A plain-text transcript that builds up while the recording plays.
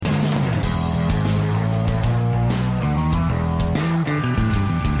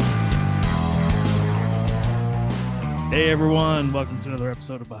Hey everyone, welcome to another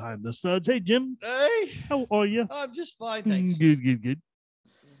episode of Behind the Studs. Hey Jim, Hey, how are you? I'm just fine, thanks. Good.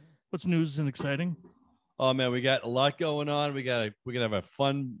 What's news and exciting? Oh man, we got a lot going on. We're gonna have a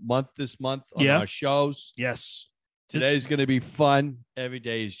fun month this month on Yeah. our shows. Yes. Today's gonna be fun. Every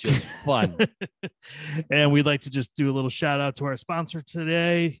day is just fun. And we'd like to just do a little shout out to our sponsor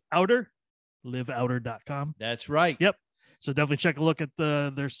today, Outer, liveouter.com. That's right. Yep. So definitely check a look at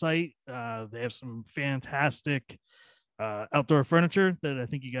their site. They have some fantastic outdoor furniture that I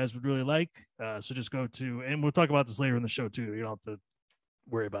think you guys would really like. So just go to, and we'll talk about this later in the show too. You don't have to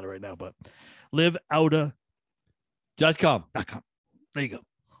worry about it right now, but liveouter.com. There you go.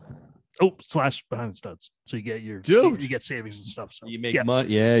 Oh, / Behind the Studs. So you get you get savings and stuff. So You make money.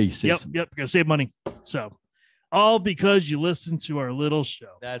 Yeah, you save some. Yep. You're gonna save money. So all because you listen to our little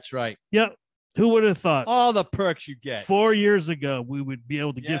show. That's right. Yep. Who would have thought All the perks you get. 4 years ago we would be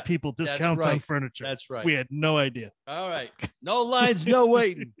able to give people that's discounts on right. furniture? That's right. We had no idea. All right. No lines, no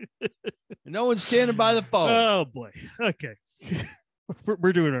waiting. No one's standing by the phone. Oh boy. Okay.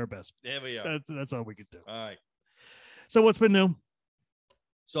 We're doing our best. There we are. That's all we could do. All right. So what's been new?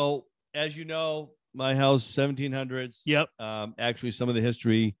 So as you know, my house, 1700s. Yep. Actually, some of the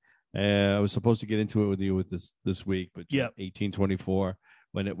history. I was supposed to get into it with you this week, but Yep. 1824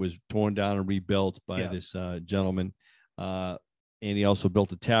 when it was torn down and rebuilt by this gentleman. And he also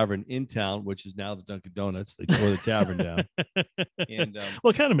built a tavern in town, which is now the Dunkin' Donuts. They tore the tavern down. And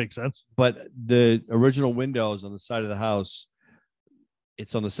Well, it kind of makes sense. but the original windows on the side of the house,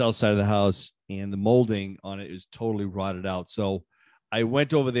 it's on the south side of the house, and the molding on it is totally rotted out. So I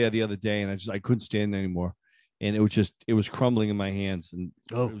went over there the other day, and I couldn't stand it anymore, and it was crumbling in my hands, and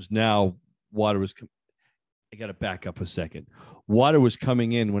it was now water was. I got to back up a second. Water was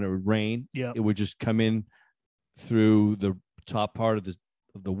coming in when it would rain. Yeah. It would just come in through the top part of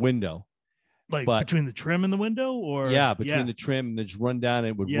the window. Like But- between the trim and the window, or Between the trim and then just run down.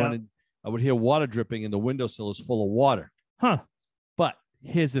 It would run in. I would hear water dripping, and the windowsill is full of water. Huh. But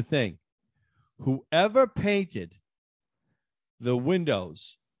here's the thing. Whoever painted the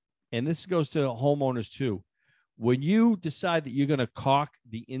windows, and this goes to homeowners too, when you decide that you're going to caulk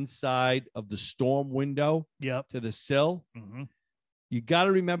the inside of the storm window Yep. to the sill, Mhm. you got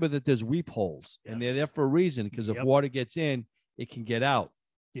to remember that there's weep holes, and they're Yes. there for a reason, because if Yep. water gets in, it can get out.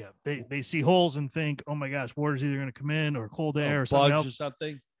 Yeah. They see holes and think, oh my gosh, water's either going to come in or cold air or something Bugs else. or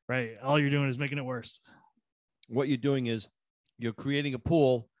something. Right. All you're doing is making it worse. What you're doing is you're creating a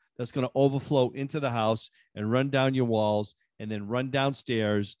pool that's going to overflow into the house and run down your walls and then run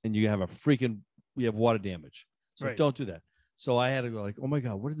downstairs, and you have water damage. So Right. don't do that. So I had to go like, oh my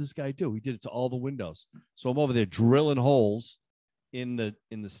God, what did this guy do? He did it to all the windows. So I'm over there drilling holes in the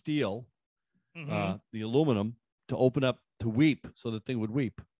steel, Mhm. the aluminum, to open up to weep, so the thing would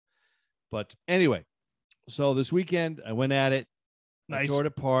weep. But anyway, so this weekend I went at it. Nice. I tore it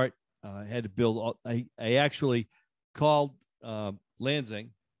apart. I had to build. I actually called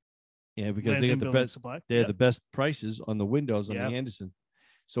Lansing, because Lansing they got the Building best. Supply. They Yep. had the best prices on the windows on Yep. the Anderson.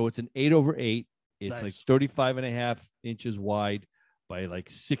 So it's an 8/8. It's like Nice. 35.5 inches wide by like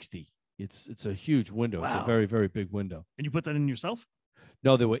 60. It's a huge window. It's a Wow. very, very big window. And you put that in yourself?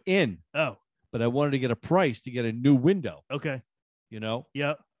 No, they were in, Oh, but I wanted to get a price to get a new window. okay.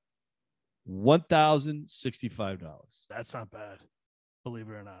 Yep. $1,065. That's not bad. Believe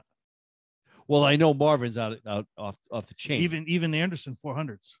it or not. Well, I know Marvin's out off the chain. Even Anderson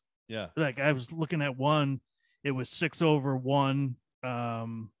 400s. Yeah. Like I was looking at one, it was 6/1,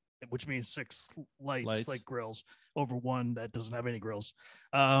 which means 6 lights like grills over one that doesn't have any grills.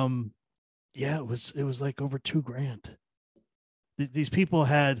 Yeah, it was like over $2,000. These people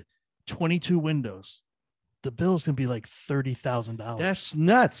had 22 windows. The bill's gonna be like $30,000. That's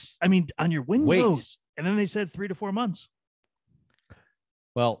nuts. I mean, on your windows. And then they said 3 to 4 months.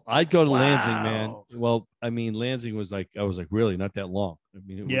 Well, I'd go to Lansing, man. Wow. Well, I mean, Lansing was like, I was like, really not that long. I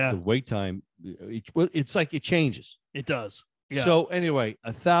mean, Yeah. the wait time, it's like it changes. It does. Yeah. So anyway,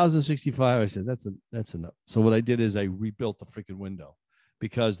 1,065. I said that's enough. So what I did is I rebuilt the freaking window,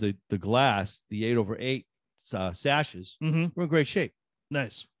 because the glass, the 8/8 sashes Mhm. were in great shape,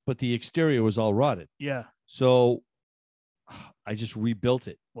 Nice. but the exterior was all rotted. Yeah. So I just rebuilt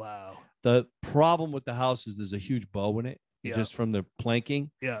it. Wow. The problem with the house is there's a huge bow in it, Yeah. just from the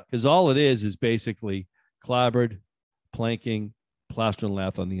planking. Yeah. Because all it is basically clapboard, planking, plaster and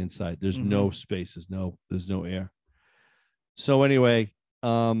lath on the inside. There's no space. There's no air. So anyway,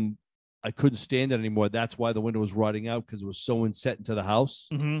 I couldn't stand it anymore. That's why the window was rotting out, because it was so inset into the house.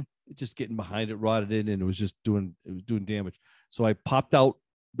 Mhm. Just getting behind it, rotted in, and it was doing damage. So I popped out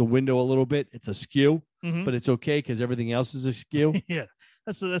the window a little bit. It's askew, Mhm. but it's okay because everything else is askew. Yeah.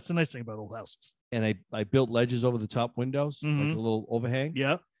 That's the nice thing about old houses. And I built ledges over the top windows, like a little overhang.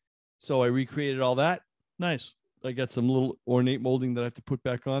 Yeah. So I recreated all that. Nice. I got some little ornate molding that I have to put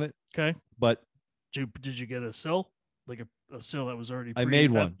back on it. Okay. But did you get a sill? Like a sill that was already I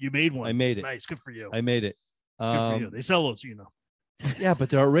made one. You made one. I made it. Nice. Good for you. I made it. Good for you. They sell those, Yeah, but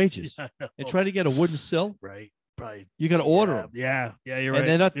they're outrageous. And try to get a wooden sill. Right. Probably. You got to order them. Yeah. Yeah, you're right. And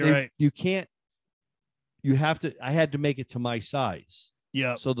they're not, you're right. You can't, you have to, I had to make it to my size.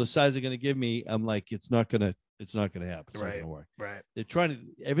 Yeah. So the size they're going to give me, I'm like, it's not going to happen. It's not going to work. Right. They're trying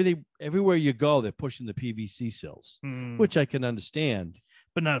to, everywhere you go, they're pushing the PVC sills, which I can understand.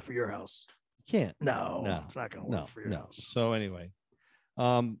 But not for your house. You can't. No. It's not going to work for your house. So anyway,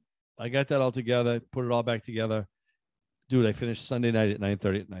 I got that all together, put it all back together. Dude, I finished Sunday night at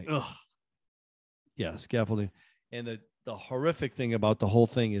 9:30 at night. Ugh. Yeah, scaffolding. And the horrific thing about the whole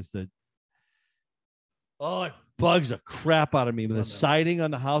thing is that, it bugs the crap out of me. The siding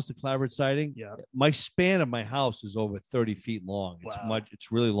on the house, the clapboard siding. Yeah. My span of my house is over 30 feet long.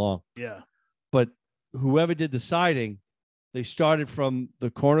 It's really long. Yeah. But whoever did the siding, they started from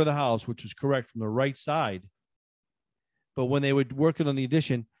the corner of the house, which was correct, from the right side. But when they were working on the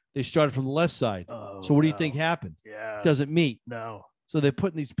addition, they started from the left side. So what do you think happened? Yeah. It doesn't meet. No. So they're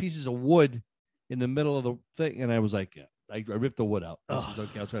putting these pieces of wood in the middle of the thing. And I was like, I ripped the wood out. I said,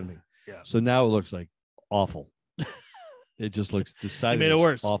 okay, I'll try to make it. Yeah. So now it looks like awful. It just looks, the siding made it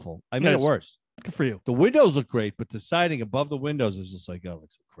worse. Awful. I made it worse. Good for you. The windows look great, but the siding above the windows is just like, oh, it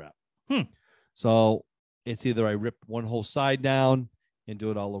looks like crap. So it's either I rip one whole side down and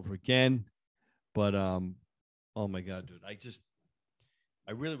do it all over again. But oh my God, dude. I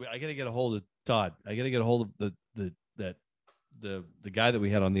gotta get a hold of Todd. I gotta get a hold of the guy that we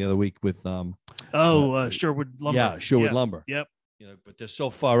had on the other week with Sherwood Lumber. Yeah, Sherwood Lumber. Yep. But they're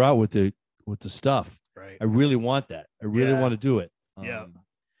so far out with the stuff. Right. I really want that. I really want to do it. Yeah.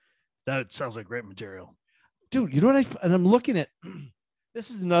 That sounds like great material. Dude, you know what and I'm looking at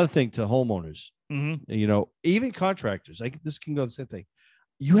this is another thing to homeowners. Even contractors. This can go the same thing.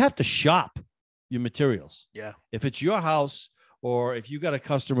 You have to shop your materials. Yeah. If it's your house or if you got a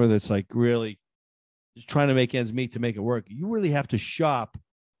customer that's like really just trying to make ends meet to make it work, you really have to shop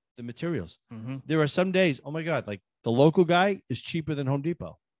the materials. There are some days, oh my God, like the local guy is cheaper than Home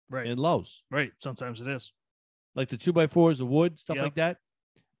Depot. Right. And Lowe's. Right. Sometimes it is. Like the 2x4s, the wood, stuff like that.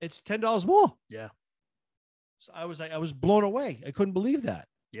 It's $10 more. Yeah. So I was blown away. I couldn't believe that.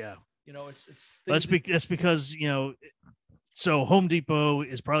 Yeah. That's because, so Home Depot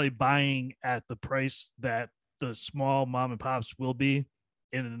is probably buying at the price that the small mom and pops will be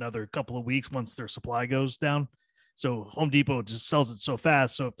in another couple of weeks once their supply goes down. So Home Depot just sells it so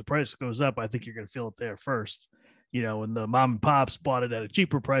fast. So if the price goes up, I think you're going to feel it there first. And the mom and pops bought it at a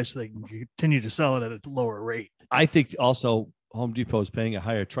cheaper price, so they can continue to sell it at a lower rate. I think also Home Depot is paying a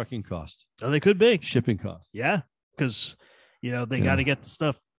higher trucking cost. Oh, they could be. Shipping cost. Yeah, because, they got to get the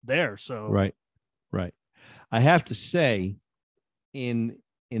stuff there. So Right. I have to say, in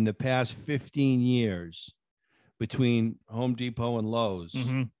the past 15 years, between Home Depot and Lowe's,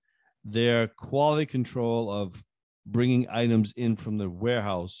 their quality control of bringing items in from the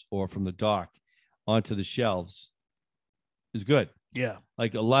warehouse or from the dock onto the shelves is good. Yeah.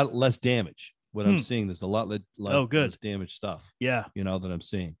 Like a lot less damage. What I'm seeing, there's a lot less damaged stuff. Yeah. That I'm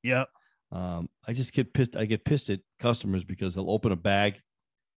seeing. Yeah. I just get pissed. I get pissed at customers because they'll open a bag,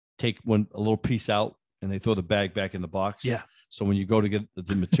 take a little piece out, and they throw the bag back in the box. Yeah. So when you go to get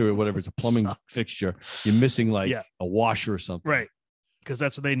the material, whatever, it's a plumbing fixture, you're missing a washer or something. Right. Because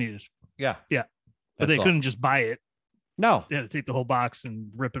that's what they needed. Yeah. Yeah. But they couldn't just buy it. No. They had to take the whole box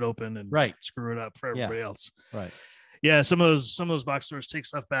and rip it open and screw it up for everybody else. Right. Yeah. Some of those box stores take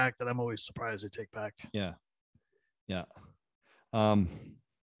stuff back that I'm always surprised they take back. Yeah. Yeah. And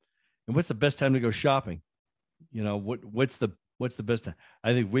what's the best time to go shopping? What's the best time?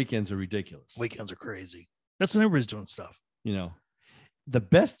 I think weekends are ridiculous. Weekends are crazy. That's when everybody's doing stuff. The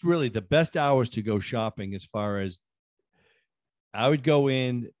best hours to go shopping, as far as I would go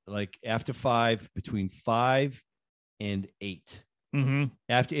in like after 5, between 5 and 8.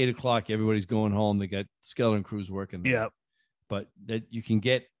 After 8 o'clock, everybody's going home. They got skeleton crews working there. Yeah. But that you can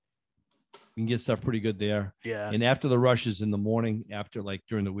get stuff pretty good there. Yeah. And after the rushes in the morning, after like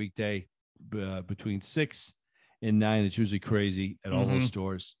during the weekday, between 6 and 9, it's usually crazy at all those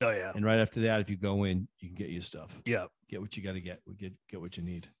stores. Oh yeah. And right after that, if you go in, you can get your stuff. Yeah. Get what you got to get. Get what you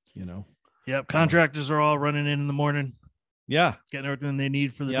need. Yep. Contractors are all running in the morning. Yeah. Getting everything they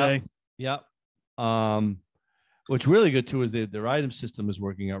need for the day. Yep. What's really good too is their item system is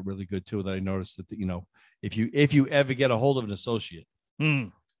working out really good too. That I noticed that if you ever get a hold of an associate,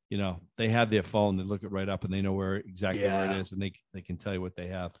 they have their phone. They look it right up and they know exactly where it Yeah. is, and they can tell you what they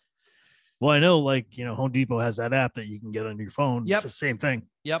have. Well, I know, like, Home Depot has that app that you can get on your phone. Yep. It's the same thing.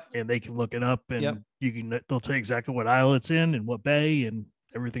 Yep. And they can look it up, and Yep. they'll tell you exactly what aisle it's in and what bay and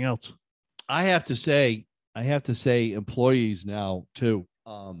everything else. I have to say employees now too.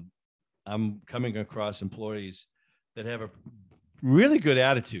 I'm coming across employees that have a really good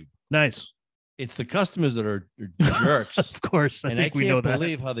attitude. Nice. It's the customers that are jerks. Of course. I think we know can't that.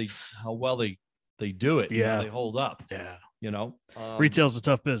 believe how well they do it. Yeah. They hold up. Yeah. Retail's a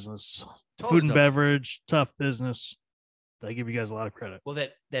tough business. Totally Food and beverage, tough business. I give you guys a lot of credit. Well,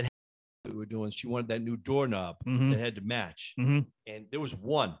 that we were doing, she wanted that new doorknob that had to match. Mhm. And there was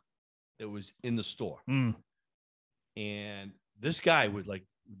one that was in the store. Mm. And this guy would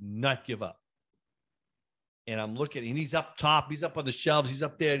not give up. And I'm looking, and he's up top, he's up on the shelves, he's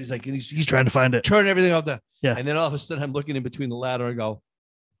up there, and he's trying to find it. Turn everything out there. Yeah. And then all of a sudden I'm looking in between the ladder and I go,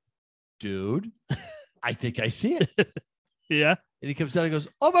 dude, I think I see it. Yeah. And he comes down and goes,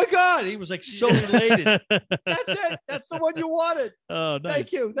 oh my God. He was so elated. That's it. That's the one you wanted. Oh, nice.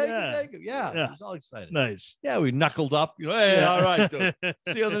 Thank you. Thank you. Yeah. He was all excited. Nice. Yeah. We knuckled up. Hey, all right, dude.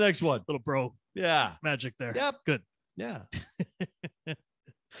 See you on the next one. Little bro. Yeah. Magic there. Yep. Good. Yeah.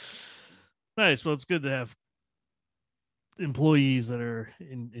 Nice. Well, it's good to have employees that are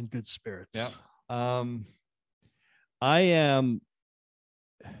in good spirits. Yeah. I am.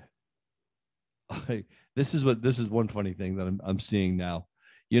 This is one funny thing that I'm seeing now.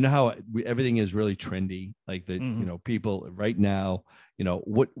 You know how everything is really trendy, like the people right now.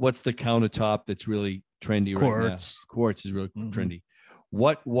 What's the countertop that's really trendy right now? Quartz is really trendy.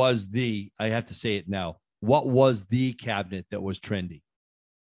 What was I have to say it now. What was the cabinet that was trendy?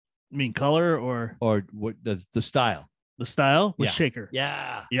 You mean color or what the style? The style was Yeah. shaker.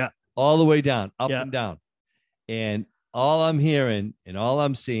 Yeah. Yeah. All the way down, up Yeah. and down. And all I'm hearing and all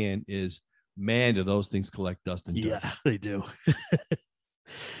I'm seeing is, man, do those things collect dust and dirt. Yeah, they do.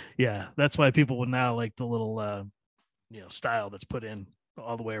 Yeah, that's why people would now like the little style that's put in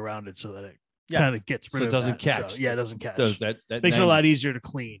all the way around it so that it kind of gets rid of it doesn't that. catch. So, it doesn't catch. That makes it a lot easier to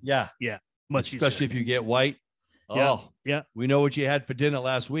clean. Yeah. Much especially easier. if you get white. Yeah. Oh, Yeah. We know what you had for dinner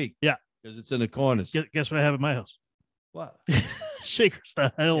last week. Yeah. Because it's in the corners. Guess what I have in my house? What? Shaker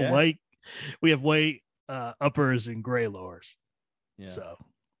style, Yeah. white. We have white uppers and gray lowers. Yeah. So,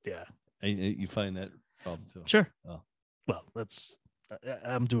 yeah. And you find that problem too. Sure. Oh. Well,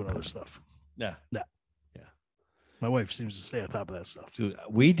 I'm doing other stuff. Yeah. My wife seems to stay on top of that stuff. Dude,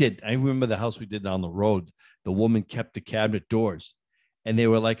 I remember the house we did down the road. The woman kept the cabinet doors and they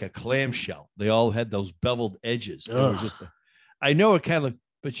were like a clamshell. They all had those beveled edges. They were just I know it kind of,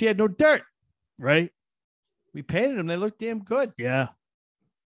 but she had no dirt. Right? We painted them. They looked damn good. Yeah.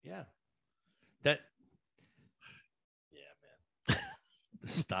 Yeah. Man.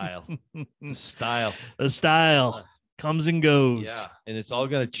 The style comes and goes. Yeah. And it's all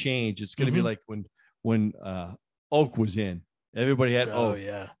going to change. It's going to be like when Oak was in, everybody had Oak.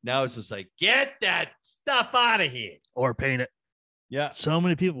 Yeah. Now it's just like, get that stuff out of here. Or paint it. Yeah. So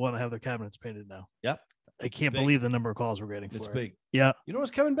many people want to have their cabinets painted now. Yep. I can't believe the number of calls we're getting for it. It's big. Yeah. You know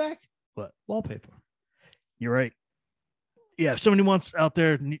what's coming back? What? Wallpaper. You're right. Yeah. If somebody wants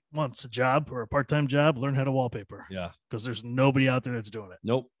a job or a part-time job, learn how to wallpaper. Yeah. Because there's nobody out there that's doing it.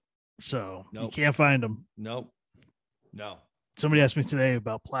 Nope. So you Nope. can't find them. Nope. No. Somebody asked me today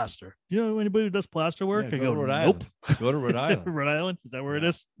about plaster. You know anybody who does plaster work? Yeah, I go, to Rhode nope. Island. Go to Rhode Island. Rhode Island? Is that where it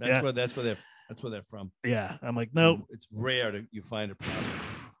is? That's where they're from. Yeah. I'm like, no. It's rare that you find a plaster.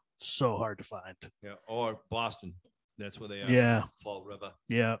 So hard to find. Yeah. Or Boston. That's where they are. Yeah. Fall River.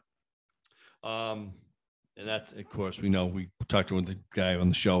 Yeah. And that's, of course, we know, we talked to the guy on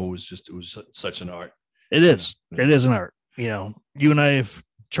the show. It was such an art. It is. It is an art. You and I have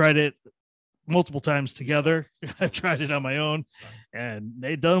tried it multiple times together. I tried it on my own and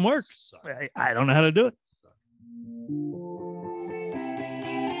it doesn't work. I don't know how to do it.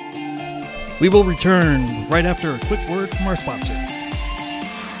 We will return right after a quick word from our sponsor.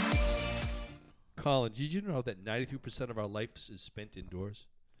 Colin, did you know that 92% of our life is spent indoors?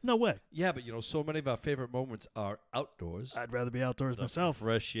 No way. Yeah, but so many of our favorite moments are outdoors. I'd rather be outdoors The myself.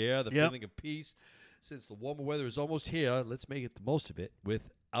 fresh air, the feeling of peace. Since the warmer weather is almost here, let's make it the most of it with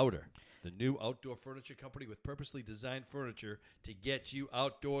Outer, the new outdoor furniture company with purposely designed furniture to get you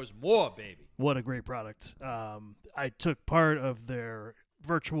outdoors more, baby. What a great product. I took part of their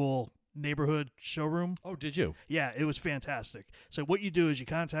virtual neighborhood showroom. Oh, did you? Yeah, it was fantastic. So what you do is you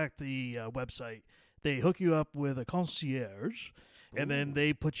contact the website. They hook you up with a concierge, and then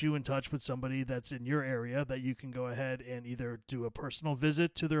they put you in touch with somebody that's in your area that you can go ahead and either do a personal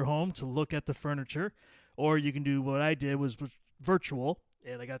visit to their home to look at the furniture, or you can do what I did was virtual,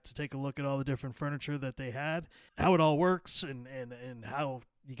 and I got to take a look at all the different furniture that they had, how it all works, and how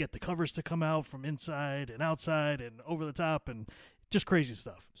you get the covers to come out from inside and outside and over the top, and just crazy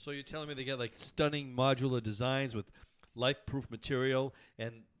stuff. So you're telling me they get like stunning modular designs with life-proof material,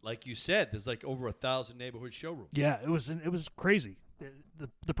 and like you said, there's like over 1,000 neighborhood showrooms. Yeah, it was crazy.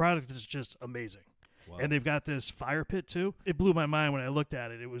 The product is just amazing. Wow. And they've got this fire pit too. It blew my mind when I looked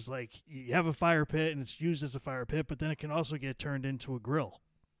at it. It was like you have a fire pit and it's used as a fire pit, but then it can also get turned into a grill.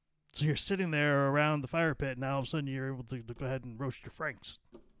 So you're sitting there around the fire pit, and now all of a sudden you're able to go ahead and roast your franks.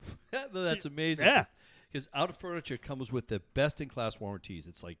 That's amazing. Yeah. Because Outer Furniture comes with the best-in-class warranties.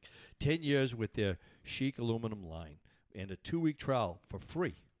 It's like 10 years with their chic aluminum line and a 2-week trial for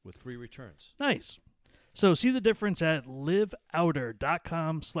free with free returns. Nice. So see the difference at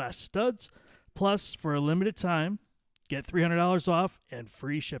liveouter.com/studs. Plus, for a limited time, get $300 off and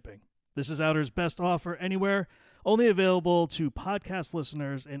free shipping. This is Outer's best offer anywhere, only available to podcast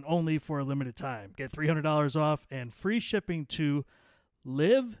listeners and only for a limited time. Get $300 off and free shipping to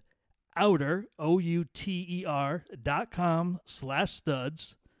liveouter,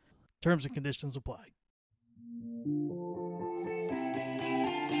 OUTER.com/studs. Terms and conditions apply.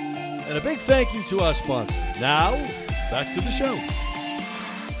 And a big thank you to our sponsor. Now, back to the show.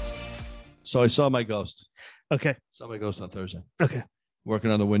 So I saw my ghost. Okay. Saw my ghost on Thursday. Okay.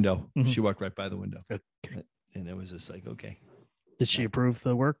 Working on the window. Mhm. She walked right by the window. Okay. And it was just like, okay. Did she approve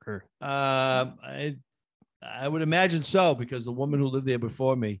the work or? I would imagine so, because the woman who lived there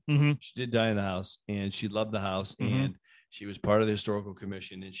before me, Mm-hmm. she did die in the house, and she loved the house, Mhm. and she was part of the historical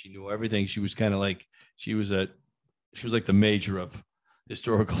commission, and she knew everything. She was kind of like she was like the major of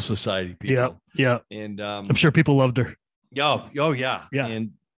historical society people. Yeah. And I'm sure people loved her. yeah. Yeah.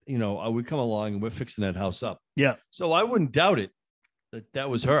 And we come along and we're fixing that house up. Yeah. So I wouldn't doubt it that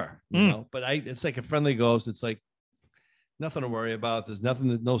was her, you Mm. know. But it's like a friendly ghost. It's like nothing to worry about. There's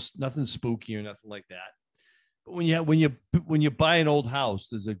nothing spooky or nothing like that. But when you buy an old house,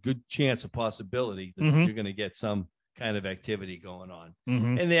 there's a good chance, a possibility that Mhm. you're going to get some kind of activity going on,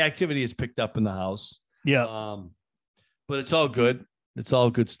 Mm-hmm. and the activity is picked up in the house. Yeah. But it's all good. It's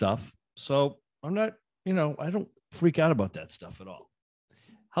all good stuff. So I'm not, I don't freak out about that stuff at all.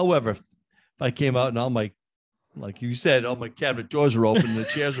 However, if I came out and all my, like you said, all my cabinet doors are open and the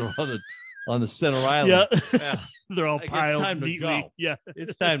chairs are on the center island. Yeah. They're all Like, it's piled time to neatly. go. Yeah.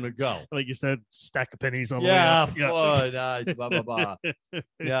 It's time to go. Like you said, stack of pennies on Yeah, the way up. boy, blah, blah, blah.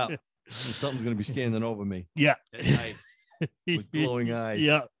 Yeah. Something's going to be standing over me Yeah. at night with glowing eyes.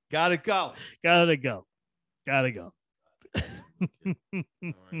 Yeah. Gotta go. Gotta go. Gotta go. Oh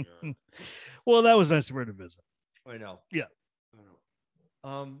my God. Well, that was nice of her to visit. I know. Yeah. I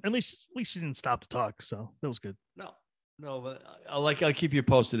know. At least she didn't stop to talk, so that was good. No, but I'll keep you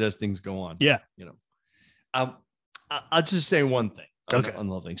posted as things go on. Yeah. I'll just say one thing. Okay. On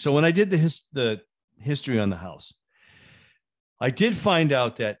the thing. So when I did the history on the house, I did find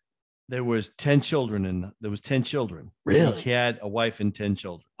out that there was 10 children Really? He had a wife and 10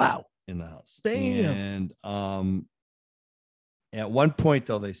 children. Wow. In the house. Damn. And at one point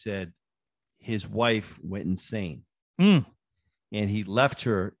though, they said his wife went insane. Mm. And he left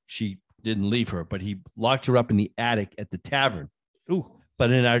her. She didn't leave her, but he locked her up in the attic at the tavern. Ooh.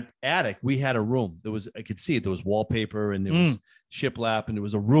 But in our attic, we had a room. I could see it. There was wallpaper and there was shiplap, and there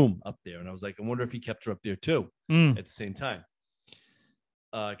was a room up there. And I was like, I wonder if he kept her up there too at the same time.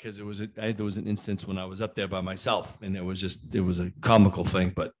 Because there was an instance when I was up there by myself, and it was a comical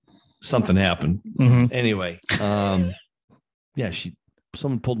thing, but something happened. Mm-hmm. Anyway,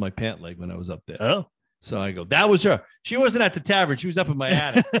 someone pulled my pant leg when I was up there. Oh. So I go, that was her. She wasn't at the tavern. She was up in my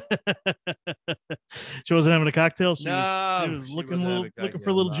attic. She wasn't having a cocktail. She No, was she looking wasn't having a looking for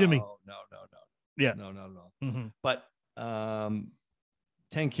cocktail. little Jimmy. No. Yeah. No, not at all. Mm-hmm. But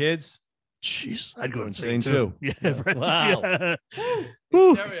 10 kids. Jeez, I'd go insane insane too. too. Yeah, right. Wow. Yeah. In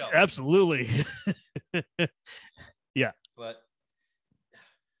Woo, stereo. absolutely. But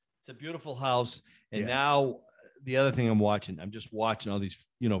it's a beautiful house. And Yeah. now the other thing I'm just watching all these,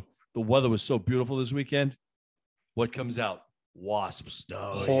 the weather was so beautiful this weekend. What comes out? Wasps,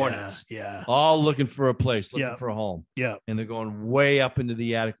 hornets, Yeah. all looking for a place, looking Yeah. for a home. Yeah. And they're going way up into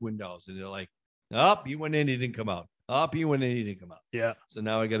the attic windows. And they're like, up, you went in, he didn't come out. Up, you went in, he didn't come out. Yeah. So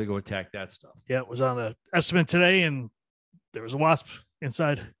now I got to go attack that stuff. Yeah. It was on an estimate today, and there was a wasp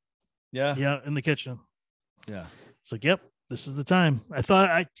inside. Yeah. Yeah. In the kitchen. Yeah. It's like, yep, this is the time. I thought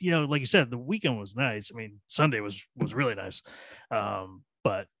like you said, the weekend was nice. I mean, Sunday was really nice.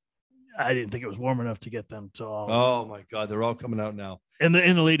 But I didn't think it was warm enough to get them to all. Oh my God. They're all coming out now. And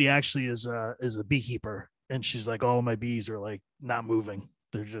the lady actually is a beekeeper, and she's like, all of my bees are like not moving.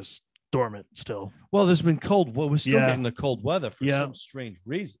 They're just dormant still. Well, there's been cold. Well, we're still getting the cold weather for Yeah. some strange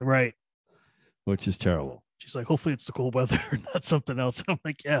reason, Right. which is terrible. She's like, hopefully it's the cold weather, not something else. I'm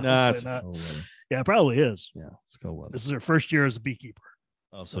like, yeah, Nah, hopefully it's not. cold weather. Yeah, it probably is. Yeah, it's cold weather. This is her first year as a beekeeper.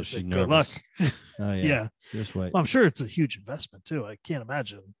 Oh, so she's Good nervous. luck. Oh, yeah. Yeah. Just wait. Well, I'm sure it's a huge investment too. I can't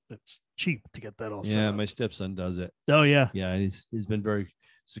imagine it's cheap to get that all set Yeah, up. my stepson does it. Oh yeah. Yeah, he's been very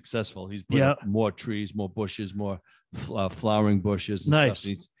successful. He's put up more trees, more bushes, more flowering bushes. And Nice.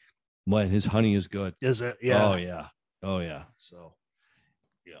 Stuff. His honey is good. Is it? Yeah. Oh yeah. Oh yeah. So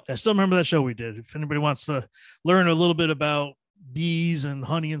yeah. I still remember that show we did. If anybody wants to learn a little bit about bees and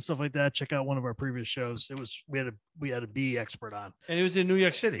honey and stuff like that, check out one of our previous shows. We had a bee expert on. And he was in New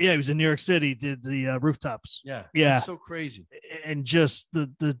York City. Yeah, he was in New York City, did the rooftops. Yeah. Yeah. It's so crazy. And just the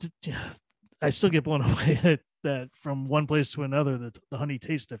I still get blown away that from one place to another that the honey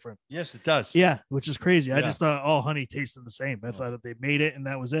tastes different. Yes, it does. Yeah, which is crazy. I Yeah. just thought all honey tasted the same. I thought that they made it and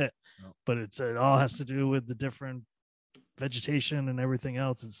that was it. No. But it all has to do with the different vegetation and everything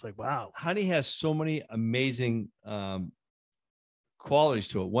else. It's like, wow. Honey has so many amazing qualities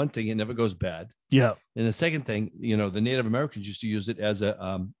to it. One thing, it never goes bad. Yeah. And the second thing, the Native Americans used to use it as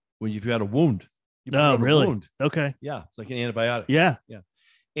a when you've had a wound. You put it Oh, on a really? wound. Okay. Yeah, it's like an antibiotic. Yeah.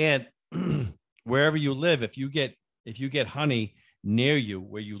 And wherever you live, if you get honey near you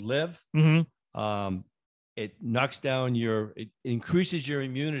where you live, Mm-hmm. it knocks down it increases your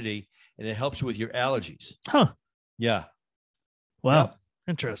immunity and it helps you with your allergies. Huh. Yeah. Wow.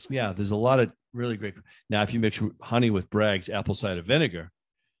 Interesting. Yeah. There's a lot of really great. Now, if you mix honey with Bragg's apple cider vinegar,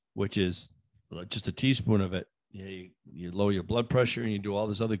 which is just a teaspoon of it, you lower your blood pressure and you do all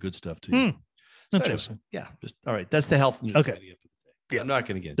this other good stuff too. So Interesting. anyway, just all right. That's the health news. Okay. Yeah. I'm not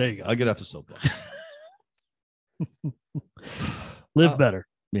going to get. There you go. I'll get off the soapbox. Live better.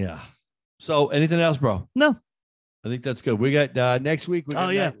 Yeah. So anything else, bro? No. I think that's good. We got next week. We got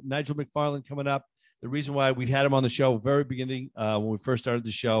Oh, yeah. Nigel McFarland coming up. The reason why we've had him on the show very beginning when we first started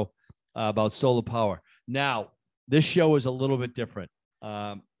the show about solar power. Now this show is a little bit different.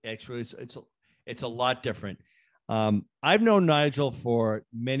 Actually, it's a lot different. I've known Nigel for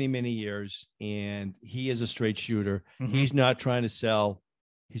many, many years, and he is a straight shooter. Mhm. He's not trying to sell.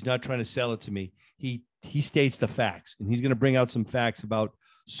 He's not trying to sell it to me. He states the facts, and he's going to bring out some facts about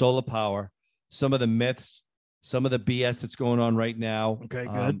solar power, some of the myths, some of the BS that's going on right now. Okay,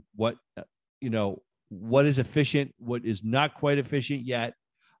 good. What is efficient, what is not quite efficient yet,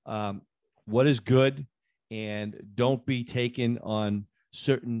 what is good, and don't be taken on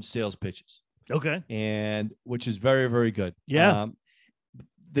certain sales pitches. Okay. And which is very, very good. Yeah.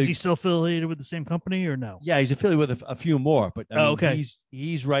 Is he still affiliated with the same company or no? Yeah, he's affiliated with a few more, but I mean, okay.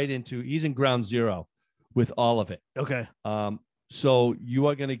 He's in ground zero with all of it. Okay. So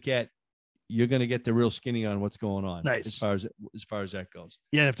you're going to get the real skinny on what's going on. Nice. As far as that goes.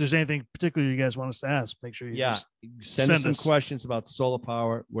 Yeah. If there's anything particular you guys want us to ask, make sure you just send us some questions about solar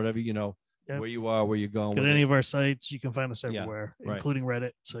power, whatever, Yep. where you are, where you're going. Go to with any it. of our sites. You can find us everywhere, right. including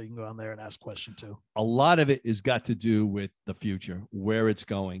Reddit. So you can go on there and ask a question too. A lot of it is got to do with the future, where it's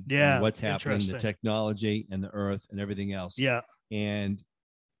going, Yeah, and what's happening, the interesting. technology and the earth and everything else. Yeah. And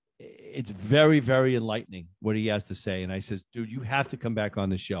it's very, very enlightening what he has to say. And I says, dude, you have to come back on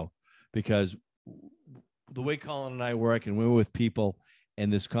the show because the way Colin and I work and we're with people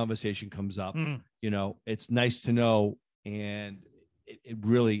and this conversation comes up, Mhm. It's nice to know. And it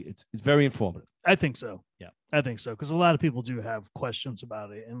really, it's very informative. I think so. Yeah. I think so. Because a lot of people do have questions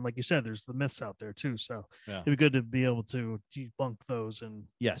about it. And like you said, there's the myths out there too. So Yeah. it'd be good to be able to debunk those and,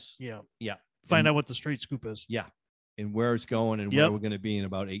 Yes. yeah, Yeah. find And- out what the straight scoop is. Yeah. And where it's going and Yep. where we're going to be in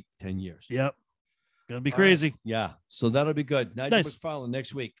about 8-10 years. Yep. Gonna be All right. crazy. Yeah. So that'll be good. Nigel Nice. McFarland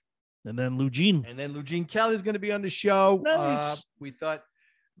next week. And then Lou Jean. And then Lugene Kelly is going to be on the show. Nice. We thought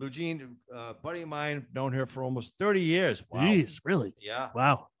Lugene, buddy of mine, known her for almost 30 years. Wow. Jeez, really? Yeah.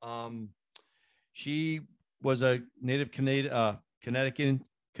 Wow. She was a native Connecticutian.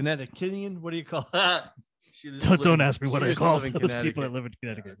 What do you call that? Don't ask me what she I used to call live in those people Connecticut. that live in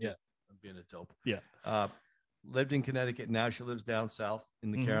Connecticut. Yeah. I'm being a dope. Yeah. Lived in Connecticut. Now she lives down south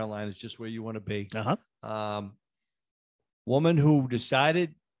in the Mhm. Carolinas, just where you want to be. Uh-huh. Woman who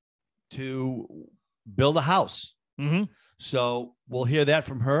decided to build a house. Mm-hmm. So we'll hear that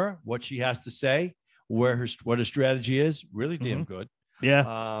from her, what she has to say, what her strategy is. Really damn good.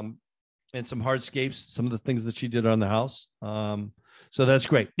 Yeah. And some hardscapes, some of the things that she did on the house. So that's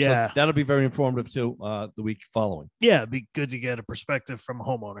great. Yeah. So that'll be very informative too, the week following. Yeah. It'd be good to get a perspective from a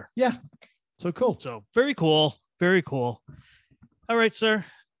homeowner. Yeah. So cool. So very cool. Very cool. All right, sir.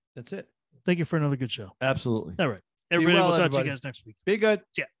 That's it. Thank you for another good show. Absolutely. All right. Everybody, well, we'll talk everybody. to you guys next week. Be good.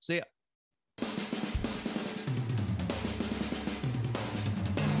 Yeah. See ya.